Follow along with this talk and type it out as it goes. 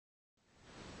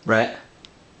Rhett,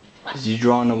 What? did you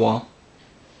draw on the wall?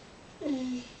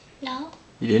 No.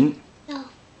 You didn't? No.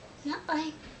 Not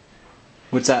like.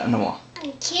 What's that on the wall?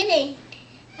 I'm kidding.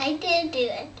 I did do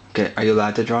it. Okay, are you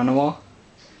allowed to draw on the wall?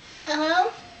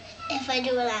 If I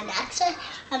do it on accident,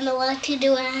 I'm allowed to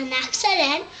do it on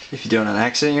accident. If you do it on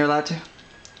accident, you're allowed to?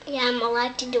 Yeah, I'm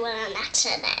allowed to do it on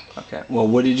accident. Okay, well,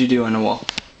 what did you do on the wall?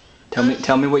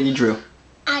 Tell me what you drew.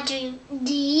 I drew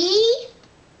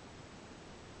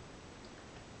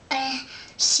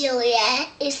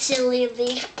a silly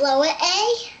leaf blower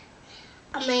A,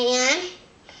 man,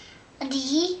 a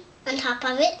D on top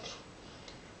of it,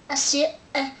 a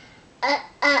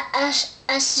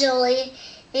silly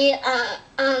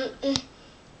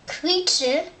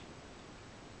creature,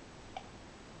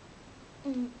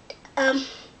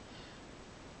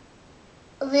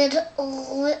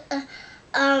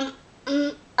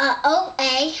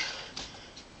 OA,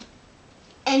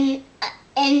 and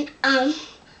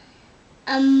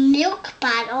a milk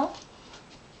bottle,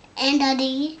 and a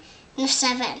D, and a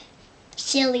 7.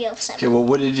 Cereal 7. Okay, well,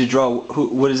 what did you draw?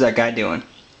 What is that guy doing?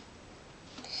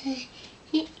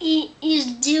 He's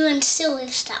doing silly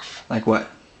stuff. Like what?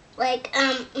 Like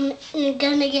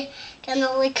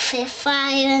gonna like fit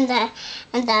fire and then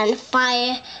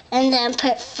fire and then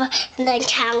and then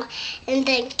cow and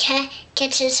then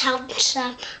catch his house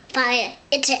on fire.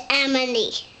 It's an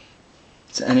enemy.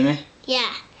 It's an enemy?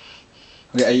 Yeah.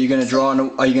 Okay, are you gonna draw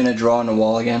on the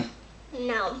wall again?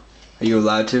 No. Are you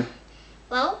allowed to?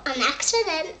 Well, an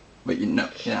accident. But you're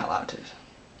not allowed to.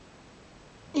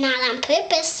 Not on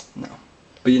purpose. No.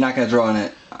 But you're not gonna draw on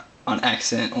it on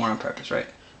accident or on purpose, right?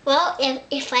 Well,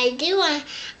 if I do an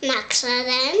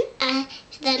accident,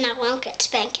 then I won't get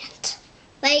spanked,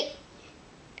 right?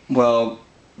 Well,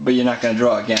 but you're not gonna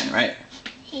draw again, right?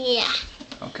 Yeah.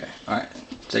 Okay. All right.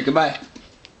 Say goodbye.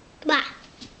 Bye.